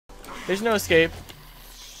There's no escape.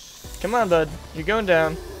 Come on, bud. You're going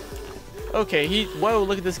down. Okay, whoa,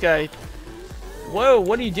 look at this guy. Whoa,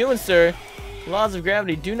 what are you doing, sir? Laws of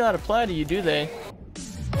gravity do not apply to you, do they?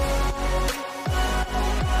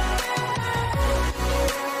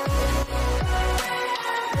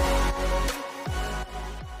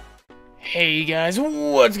 Hey guys,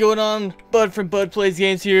 what's going on? Bud from Bud Plays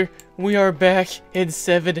Games here. We are back in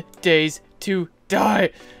 7 Days to Die.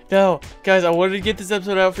 Now, guys, I wanted to get this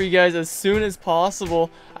episode out for you guys as soon as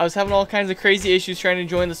possible. I was having all kinds of crazy issues trying to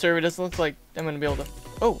join the server. It doesn't look like I'm going to be able to...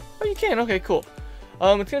 Oh, you can. Okay, cool.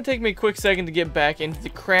 It's going to take me a quick second to get back into the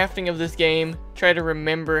crafting of this game. Try to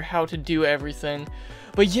remember how to do everything.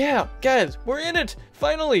 But yeah, guys, we're in it!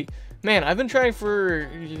 Finally! Man, I've been trying for,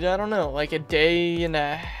 I don't know, like a day and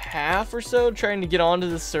a half or so trying to get onto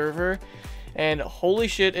the server, and holy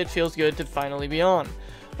shit, it feels good to finally be on.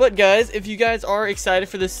 But guys, if you guys are excited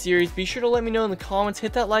for this series, be sure to let me know in the comments.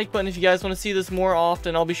 Hit that like button if you guys want to see this more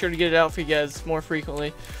often. I'll be sure to get it out for you guys more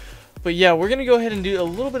frequently. But yeah, we're going to go ahead and do a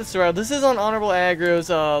little bit of survival. This is on Honorable Aggro's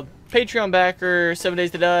Patreon backer, 7 Days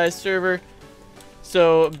to Die server.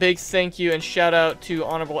 So, big thank you and shout out to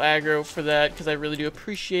Honorable Aggro for that, because I really do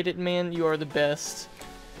appreciate it, man. You are the best.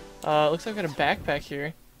 Looks like I've got a backpack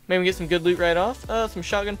here. Maybe we get some good loot right off. Some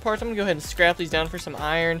shotgun parts. I'm going to go ahead and scrap these down for some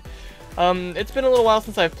iron. It's been a little while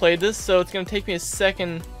since I've played this, so it's going to take me a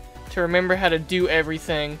second to remember how to do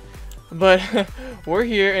everything. But, we're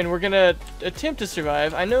here, and we're going to attempt to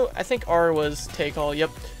survive. I think R was take all.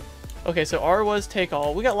 Yep. Okay, so R was take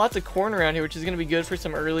all. We got lots of corn around here, which is going to be good for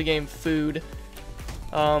some early game food.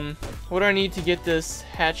 What do I need to get this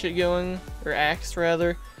hatchet going, or axe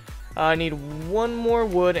rather? I need 1 more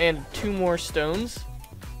wood and 2 more stones.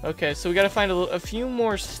 Okay, so we gotta find a few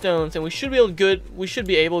more stones, and we should be able to,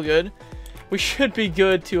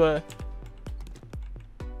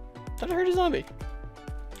 Thought I heard a zombie.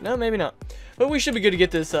 No, maybe not. But we should be good to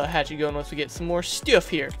get this, hatchet going once we get some more stuff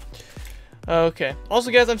here. Okay. Also,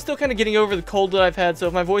 guys, I'm still kind of getting over the cold that I've had, so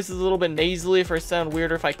if my voice is a little bit nasally, if I sound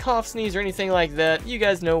weird, or if I cough, sneeze, or anything like that, you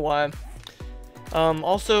guys know why.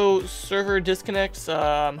 Also, server disconnects.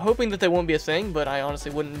 I'm hoping that they won't be a thing, but I honestly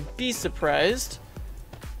wouldn't be surprised.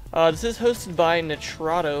 This is hosted by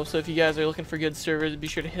Nitrato, so if you guys are looking for good servers, be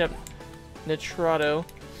sure to hit up Nitrato.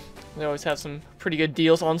 They always have some pretty good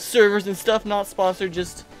deals on servers and stuff, not sponsored,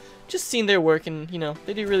 just seen their work, and, you know,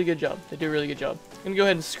 they do a really good job. They do a really good job. I'm gonna go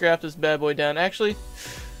ahead and scrap this bad boy down. Actually,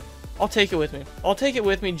 I'll take it with me. I'll take it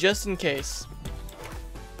with me just in case.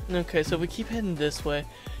 Okay, so if we keep heading this way.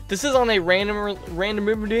 This is on a randomly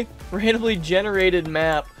generated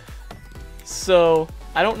map. So,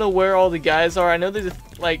 I don't know where all the guys are. I know there's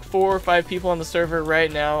like 4 or 5 people on the server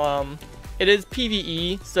right now. It is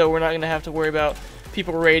PvE, so we're not gonna have to worry about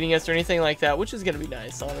people raiding us or anything like that, which is gonna be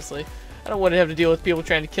nice, honestly. I don't want to have to deal with people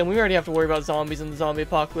trying to kill me. We already have to worry about zombies in the zombie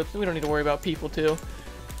apocalypse. We don't need to worry about people, too.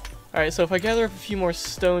 Alright, so if I gather up a few more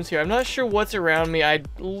stones here. I'm not sure what's around me. I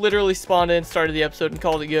literally spawned in, started the episode, and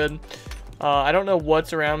called it good. I don't know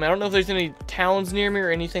what's around me. I don't know if there's any towns near me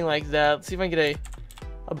or anything like that. Let's see if I can get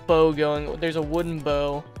a bow going. There's a wooden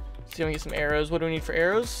bow. Let's see if I can get some arrows. What do we need for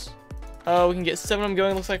arrows? We can get 7 of them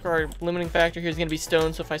going. Looks like our limiting factor here is going to be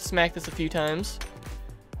stone, so if I smack this a few times...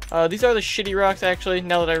 these are the shitty rocks, actually,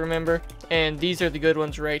 now that I remember. And these are the good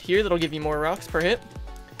ones right here. That'll give you more rocks per hit.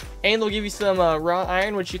 And they'll give you some raw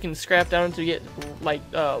iron, which you can scrap down to get, like,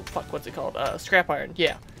 what's it called? Scrap iron.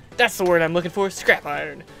 Yeah, that's the word I'm looking for, scrap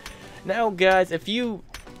iron. Now, guys, if you're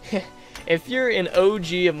an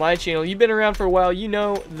OG of my channel, you've been around for a while, you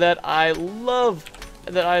know that I love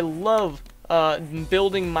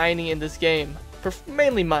building mining in this game.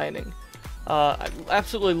 Mainly mining. I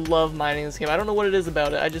absolutely love mining this game. I don't know what it is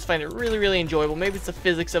about it. I just find it really, really enjoyable. Maybe it's the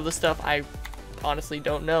physics of the stuff. I honestly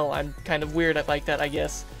don't know. I'm kind of weird like that, I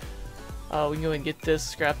guess. We can go ahead and get this,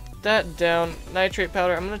 scrap that down. Nitrate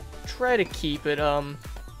powder, I'm going to try to keep it. I'm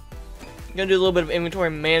going to do a little bit of inventory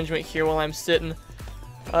management here while I'm sitting.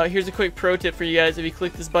 Here's a quick pro tip for you guys. If you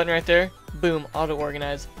click this button right there, boom,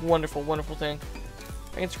 auto-organize. Wonderful, wonderful thing.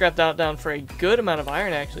 I can scrap that down for a good amount of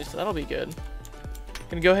iron, actually, so that'll be good.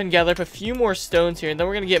 Gonna go ahead and gather up a few more stones here, and then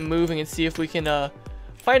we're gonna get moving and see if we can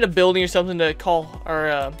find a building or something to call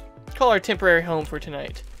our temporary home for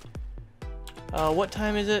tonight. What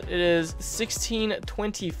time is it? It is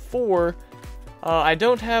 16:24. I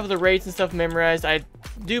don't have the rates and stuff memorized. I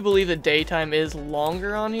do believe the daytime is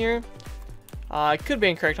longer on here. I could be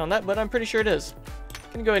incorrect on that, but I'm pretty sure it is.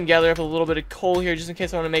 I'm gonna go ahead and gather up a little bit of coal here just in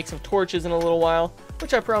case I want to make some torches in a little while,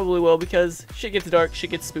 which I probably will because shit gets dark, shit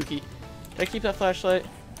gets spooky. Did I keep that flashlight?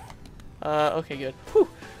 Okay, good. Whew.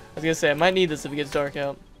 I was gonna say, I might need this if it gets dark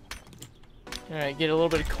out. Alright, get a little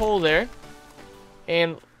bit of coal there.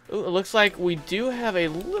 And, Ooh, it looks like we do have a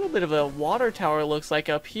little bit of a water tower, looks like,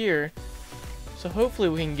 up here. So hopefully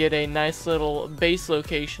we can get a nice little base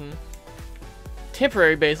location.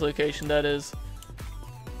 Temporary base location, that is.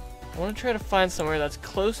 I want to try to find somewhere that's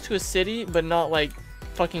close to a city, but not like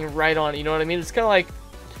fucking right on it, you know what I mean? It's kind of like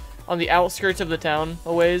on the outskirts of the town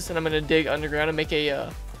a ways, and I'm going to dig underground and make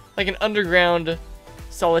a, like an underground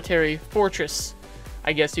solitary fortress,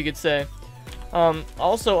 I guess you could say.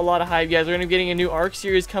 Also, a lot of hype, guys. We're going to be getting a new ARC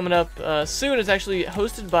series coming up soon. It's actually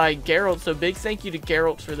hosted by Geralt, so big thank you to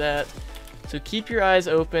Geralt for that. So keep your eyes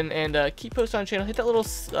open and keep posting on the channel. Hit that little,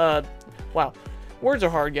 wow, words are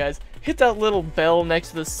hard, guys. Hit that little bell next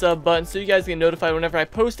to the sub button so you guys get notified whenever I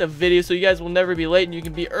post a video, so you guys will never be late and you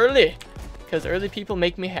can be early, because early people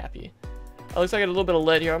make me happy. Looks like I got a little bit of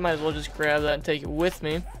lead here. I might as well just grab that and take it with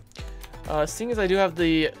me. Seeing as I do have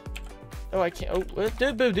the... Oh, I can't.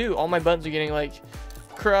 Oh, do. All my buttons are getting, like,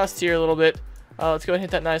 crossed here a little bit. Let's go ahead and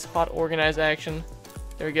hit that nice hot organize action.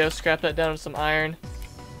 There we go. Scrap that down with some iron.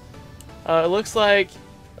 It looks like...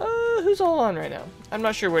 who's all on right now? I'm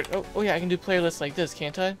not sure where... Oh, yeah, I can do player lists like this,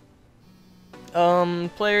 can't I?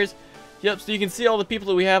 Players. Yep, so you can see all the people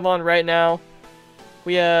that we have on right now.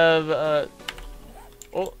 We have,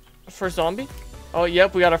 oh, first zombie? Oh,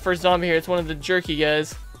 yep, we got our first zombie here. It's one of the jerky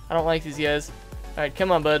guys. I don't like these guys. Alright,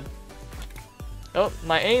 come on, bud. Oh,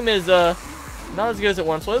 my aim is, not as good as it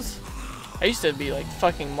once was. I used to be, like,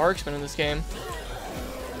 fucking marksman in this game.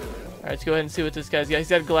 Alright, let's go ahead and see what this guy's got. He's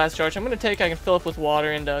got a glass jar, which I'm gonna take. I can fill up with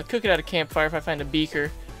water and, cook it at a campfire if I find a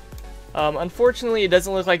beaker. Unfortunately, it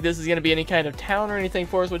doesn't look like this is gonna be any kind of town or anything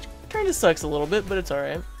for us, which kind of sucks a little bit, but it's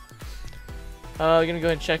alright. We're gonna go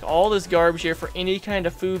ahead and check all this garbage here for any kind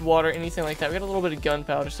of food, water, anything like that. We got a little bit of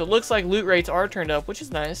gunpowder, so it looks like loot rates are turned up, which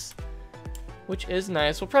is nice. Which is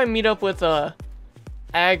nice. We'll probably meet up with,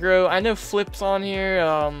 Aggro. I know Flip's on here.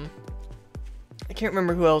 I can't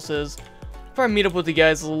remember who else is. Probably meet up with the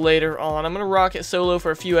guys later on. I'm gonna rock it solo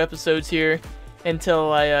for a few episodes here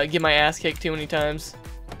until I get my ass kicked too many times.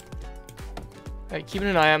 Alright, keeping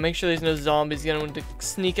an eye out. Make sure there's no zombies going to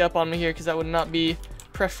sneak up on me here, because that would not be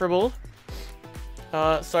preferable.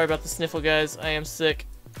 Sorry about the sniffle, guys. I am sick.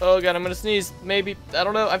 Oh god, I'm gonna sneeze. Maybe. I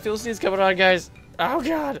don't know. I feel a sneeze coming on, guys. Oh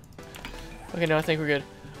god. Okay, no, I think we're good.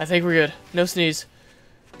 I think we're good. No sneeze.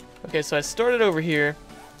 Okay, so I started over here.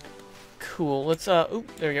 Cool. Let's,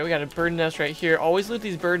 oop, there we go. We got a bird nest right here. Always loot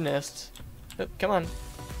these bird nests. Oh, come on.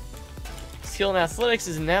 Skill and athletics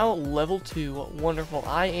is now level 2. Wonderful.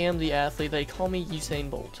 I am the athlete. They call me Usain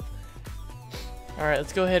Bolt. Alright,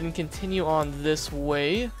 let's go ahead and continue on this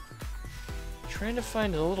way. Trying to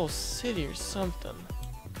find a little city or something.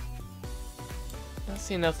 Not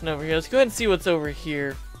seeing nothing over here. Let's go ahead and see what's over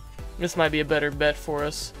here. This might be a better bet for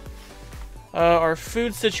us. Our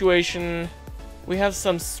food situation, we have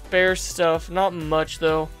some spare stuff, not much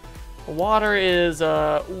though. Water is,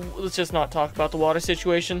 let's just not talk about the water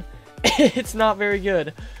situation. It's not very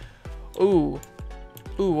good. Ooh,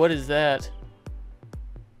 what is that?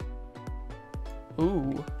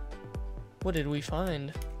 Ooh, what did we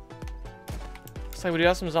find? Looks like we do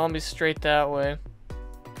have some zombies straight that way.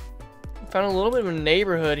 Found a little bit of a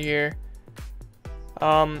neighborhood here.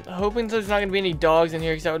 Hoping there's not going to be any dogs in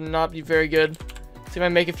here, because that would not be very good. See if I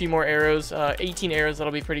make a few more arrows. 18 arrows,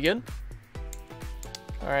 that'll be pretty good.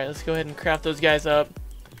 Alright, let's go ahead and craft those guys up.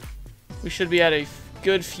 We should be at a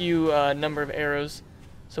good few number of arrows.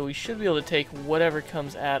 So we should be able to take whatever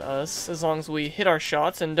comes at us, as long as we hit our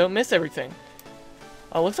shots and don't miss everything.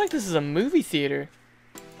 Looks like this is a movie theater.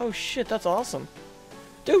 Oh shit, that's awesome.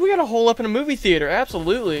 Dude, we got a hole up in a movie theater,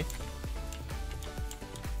 absolutely.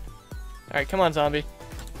 Alright, come on, zombie.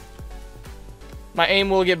 My aim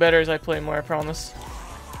will get better as I play more, I promise.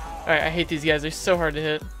 Alright, I hate these guys. They're so hard to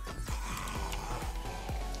hit.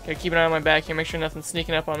 Okay, keep an eye on my back here. Make sure nothing's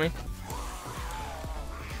sneaking up on me.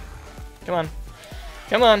 Come on.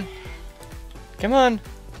 Come on. Come on.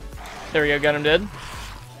 There we go. Got him dead.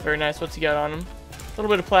 Very nice. What's he got on him? A little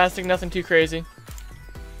bit of plastic. Nothing too crazy.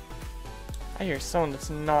 I hear someone that's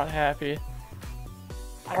not happy.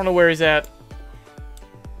 I don't know where he's at.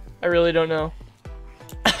 I really don't know.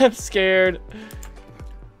 I'm scared.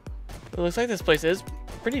 It looks like this place is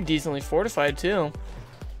pretty decently fortified too.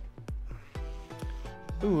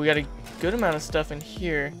 Ooh, we got a good amount of stuff in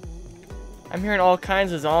here. I'm hearing all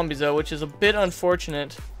kinds of zombies though, which is a bit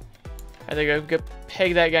unfortunate. I think I'll go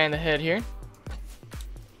peg that guy in the head here.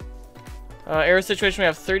 Arrow situation, we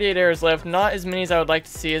have 38 arrows left. Not as many as I would like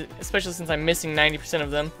to see, especially since I'm missing 90%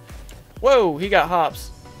 of them. Whoa, he got hops.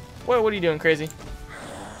 Whoa, what are you doing, crazy?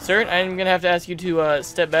 Sir, I'm gonna have to ask you to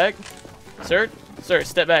step back. Sir,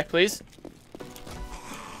 step back, please.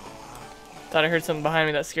 Thought I heard something behind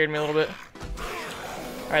me that scared me a little bit.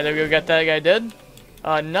 Alright, there we go. Got that guy dead.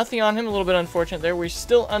 Nothing on him. A little bit unfortunate there. We're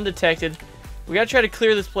still undetected. We gotta try to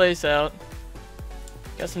clear this place out.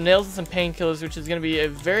 Got some nails and some painkillers, which is gonna be a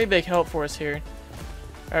very big help for us here.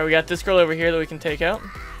 Alright, we got this girl over here that we can take out.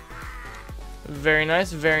 Very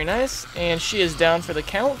nice, very nice. And she is down for the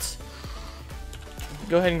count.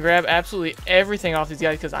 Go ahead and grab absolutely everything off these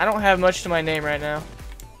guys, because I don't have much to my name right now.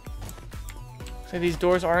 So these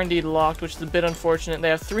doors are indeed locked, which is a bit unfortunate. They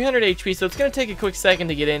have 300 HP, so it's going to take a quick second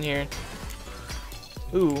to get in here.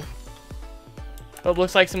 Ooh. Oh,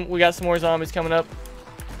 looks like we got some more zombies coming up.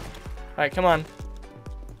 Alright, come on.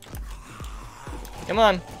 Come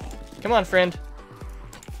on. Come on, friend.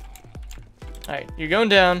 Alright, you're going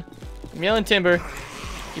down. I'm yelling timber.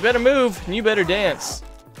 You better move, and you better dance.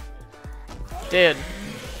 Dead.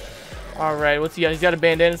 Alright, what's he got? He's got a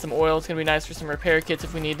bandana and some oil. It's going to be nice for some repair kits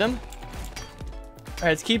if we need them.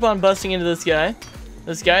 Alright, let's keep on busting into this guy.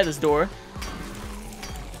 This door.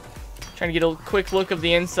 Trying to get a quick look of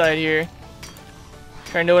the inside here.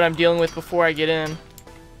 Trying to know what I'm dealing with before I get in.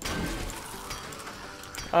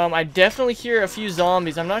 I definitely hear a few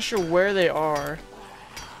zombies. I'm not sure where they are.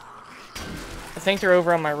 I think they're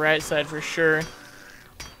over on my right side for sure.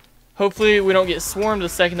 Hopefully we don't get swarmed the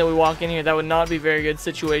second that we walk in here. That would not be a very good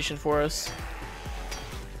situation for us.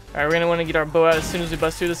 Alright, we're going to want to get our bow out as soon as we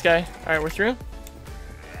bust through this guy. Alright, we're through.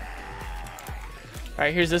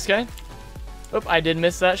 Alright, here's this guy. Oh, I did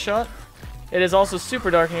miss that shot. It is also super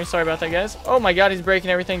dark in here. Sorry about that, guys. Oh my god, he's breaking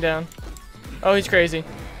everything down. Oh, he's crazy.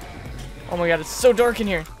 Oh my god, it's so dark in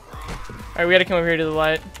here. Alright, we gotta come over here to the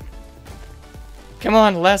light. Come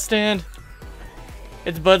on, last stand.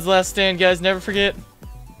 It's Bud's last stand, guys. Never forget.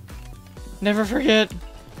 Never forget.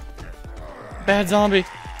 Bad zombie.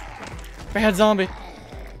 Bad zombie.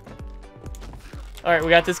 Alright, we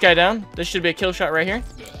got this guy down. This should be a kill shot right here.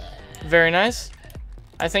 Very nice.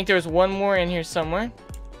 I think there's one more in here somewhere.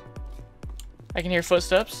 I can hear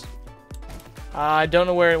footsteps. I don't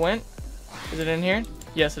know where it went. Is it in here?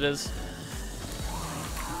 Yes, it is.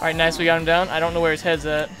 Alright, nice. We got him down. I don't know where his head's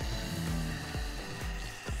at.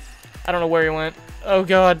 I don't know where he went. Oh,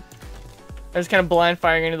 God. I was kind of blind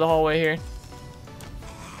firing into the hallway here.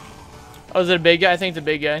 Oh, is it a big guy? I think it's a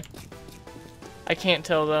big guy. I can't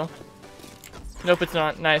tell, though. Nope, it's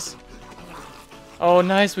not. Nice. Oh,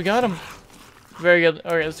 nice. We got him. Very good.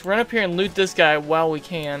 Alright, let's run up here and loot this guy while we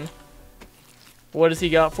can. What has he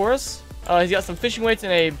got for us? He's got some fishing weights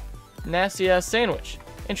and a nasty-ass sandwich.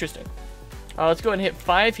 Interesting. Let's go ahead and hit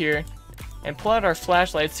 5 here and pull out our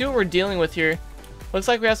flashlight. See what we're dealing with here. Looks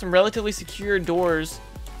like we have some relatively secure doors.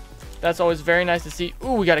 That's always very nice to see.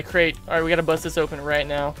 Ooh, we got a crate. Alright, we got to bust this open right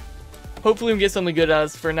now. Hopefully we can get something good out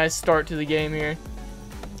of this for a nice start to the game here.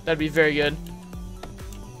 That'd be very good.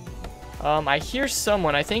 I hear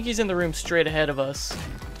someone. I think he's in the room straight ahead of us.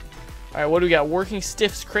 Alright, what do we got? Working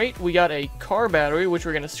stiffs crate. We got a car battery, which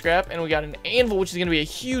we're going to scrap. And we got an anvil, which is going to be a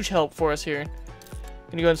huge help for us here.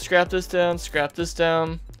 Gonna go and scrap this down, scrap this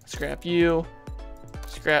down, scrap you,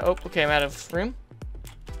 scrap. Oh, okay, I'm out of room.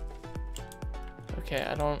 Okay,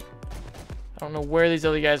 I don't know where these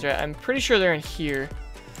other guys are at. I'm pretty sure they're in here.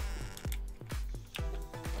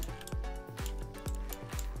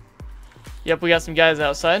 Yep, we got some guys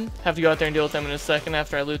outside. Have to go out there and deal with them in a second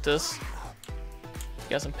after I loot this.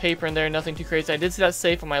 Got some paper in there, nothing too crazy. I did see that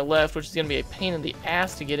safe on my left, which is gonna be a pain in the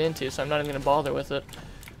ass to get into, so I'm not even gonna bother with it.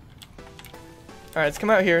 Alright, let's come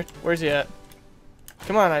out here. Where's he at?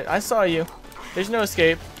 Come on, I saw you. There's no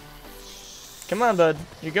escape. Come on, bud.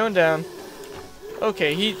 You're going down.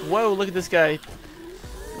 Okay, whoa, look at this guy.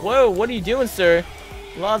 Whoa, what are you doing, sir?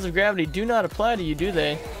 Laws of gravity do not apply to you, do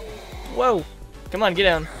they? Whoa. Come on, get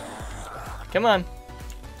down. Come on.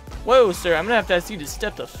 Whoa, sir, I'm gonna have to ask you to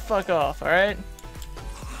step the fuck off, alright?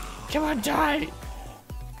 Come on, die!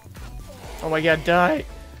 Oh my god, die.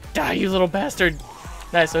 Die, you little bastard.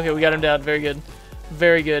 Nice, okay, we got him down. Very good.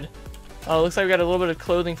 Very good. Looks like we got a little bit of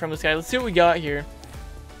clothing from this guy. Let's see what we got here.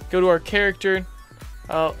 Go to our character.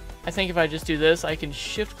 I think if I just do this, I can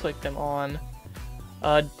shift-click them on.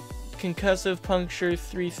 Concussive puncture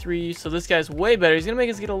 3-3. So this guy's way better. He's going to make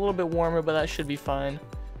us get a little bit warmer, but that should be fine.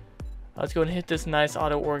 Let's go and hit this nice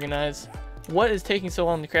auto-organize. What is taking so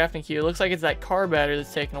long in the crafting queue? It looks like it's that car battery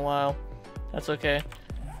that's taking a while. That's okay.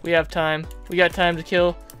 We have time. We got time to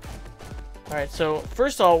kill. Alright, so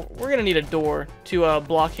first of all, we're going to need a door to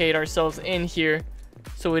blockade ourselves in here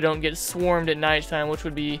so we don't get swarmed at nighttime, which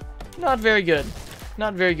would be not very good.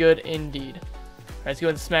 Not very good indeed. Alright, let's go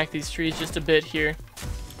ahead and smack these trees just a bit here.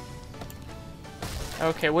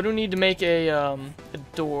 Okay, what do we need to make a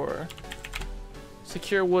door?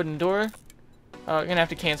 Secure wooden door. I'm going to have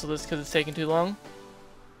to cancel this because it's taking too long.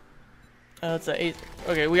 It's a 8.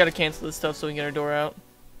 Okay, we got to cancel this stuff so we can get our door out.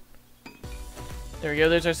 There we go.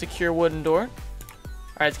 There's our secure wooden door. All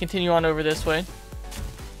right, let's continue on over this way.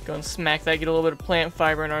 Go and smack that, get a little bit of plant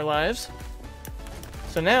fiber in our lives.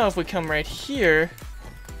 So now if we come right here,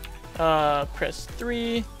 press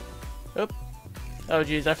 3. Oop. Oh,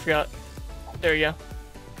 geez, I forgot. There we go.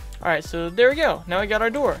 All right, so there we go. Now we got our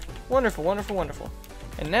door. Wonderful, wonderful, wonderful.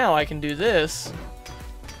 And now I can do this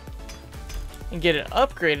and get it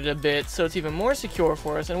upgraded a bit so it's even more secure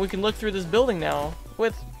for us, and we can look through this building now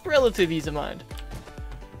with relative ease of mind.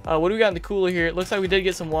 What do we got in the cooler here? It looks like we did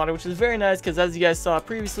get some water, which is very nice because as you guys saw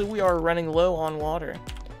previously, we are running low on water.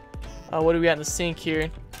 What do we got in the sink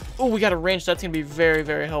here? Oh, we got a wrench. That's going to be very,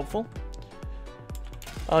 very helpful.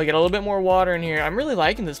 Get a little bit more water in here. I'm really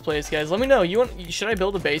liking this place, guys. Let me know. Should I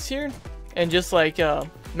build a base here and just like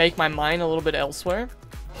make my mine a little bit elsewhere?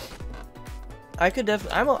 I could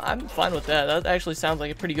definitely. I'm fine with that. That actually sounds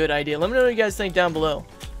like a pretty good idea. Let me know what you guys think down below.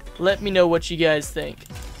 Let me know what you guys think.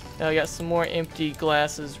 Now I got some more empty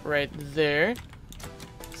glasses right there.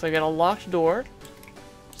 So I got a locked door.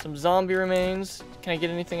 Some zombie remains. Can I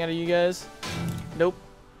get anything out of you guys? Nope.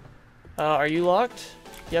 Are you locked?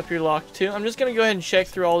 Yep, you're locked too. I'm just gonna go ahead and check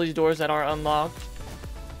through all these doors that are unlocked.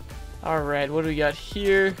 Alright, what do we got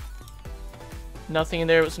here? Nothing in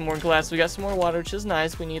there with some more glass. We got some more water, which is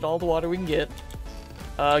nice. We need all the water we can get.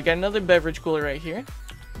 Got another beverage cooler right here.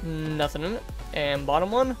 Nothing in it. And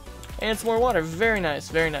bottom one. And some more water. Very nice,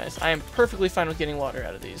 very nice. I am perfectly fine with getting water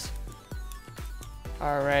out of these.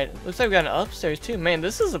 Alright, looks like we got an upstairs too. Man,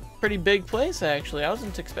 this is a pretty big place actually. I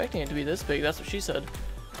wasn't expecting it to be this big. That's what she said.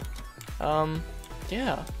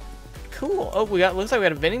 Yeah. Cool. Oh, looks like we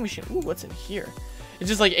got a vending machine. Ooh, what's in here? It's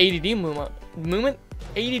just like ADD movement.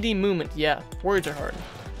 ADD movement. Yeah, words are hard.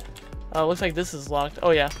 Looks like this is locked.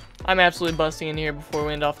 Oh yeah, I'm absolutely busting in here before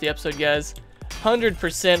we end off the episode, guys.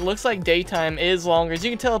 100%. Looks like daytime is longer. As you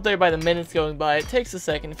can tell up there by the minutes going by, it takes a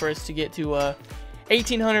second for us to get to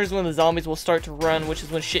 1800s when the zombies will start to run, which is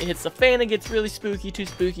when shit hits the fan and gets really spooky, too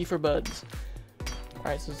spooky for buds.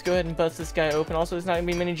 Alright, so let's go ahead and bust this guy open. Also, there's not going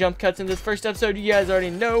to be many jump cuts in this first episode. You guys already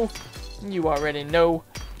know. You already know.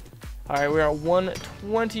 Alright, we're at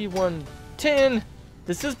 120, 110.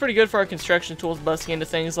 This is pretty good for our construction tools, busting into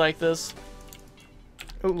things like this.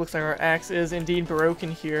 Oh, looks like our axe is indeed broken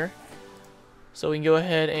here. So we can go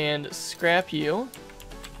ahead and scrap you.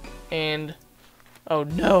 And... oh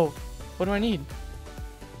no! What do I need?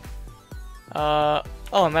 Oh,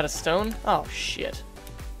 I'm out of stone? Oh, shit.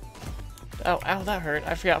 Oh, ow, that hurt.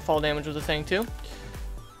 I forgot fall damage was a thing, too.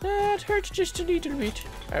 That hurts just a little bit.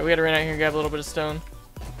 Alright, we gotta run out here and grab a little bit of stone.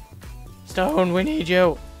 Stone, we need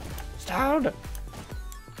you! Stone!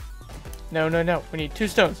 No, no, no. We need 2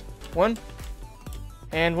 stones. 1.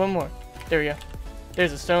 And 1 more. There we go.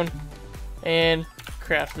 There's a stone. And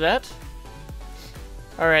craft that.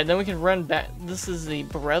 Alright, then we can run back. This is the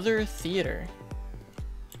Brother Theater.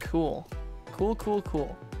 Cool. Cool, cool,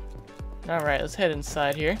 cool. Alright, let's head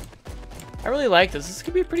inside here. I really like this. This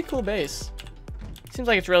could be a pretty cool base. Seems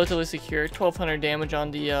like it's relatively secure. 1200 damage on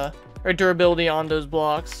the, or durability on those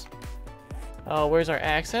blocks. Where's our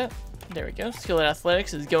axe at? There we go. Skill at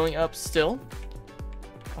athletics is going up still.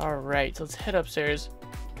 Alright, so let's head upstairs.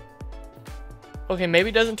 Okay, maybe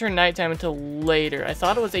it doesn't turn nighttime until later. I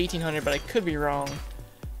thought it was 1800, but I could be wrong.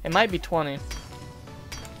 It might be 20. Alright,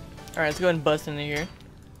 let's go ahead and bust into here.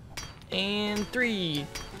 And 3,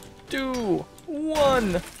 2,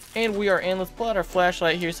 1. And we are in. Let's pull out our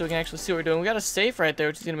flashlight here so we can actually see what we're doing. We got a safe right there,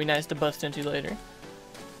 which is going to be nice to bust into later.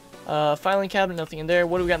 Filing cabinet, nothing in there.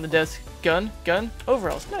 What do we got in the desk? Gun? Gun?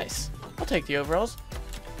 Overalls. Nice. I'll take the overalls.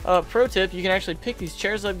 Pro tip, you can actually pick these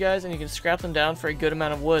chairs up, guys, and you can scrap them down for a good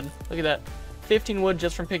amount of wood. Look at that. 15 wood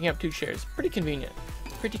just from picking up 2 chairs. Pretty convenient.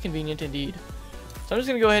 Pretty convenient indeed. So I'm just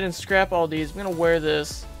going to go ahead and scrap all these. I'm going to wear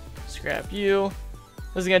this. Scrap you.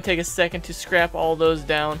 This is going to take a second to scrap all those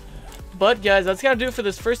down. But guys, that's going to do it for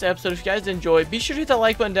this first episode. If you guys enjoyed, be sure to hit that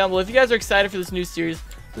like button down below. If you guys are excited for this new series,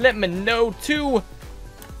 let me know too.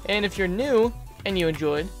 And if you're new and you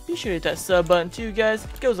enjoyed, be sure to hit that sub button too, guys.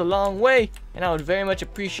 It goes a long way, and I would very much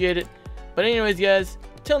appreciate it. But anyways, guys,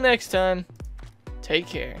 till next time, take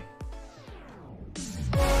care.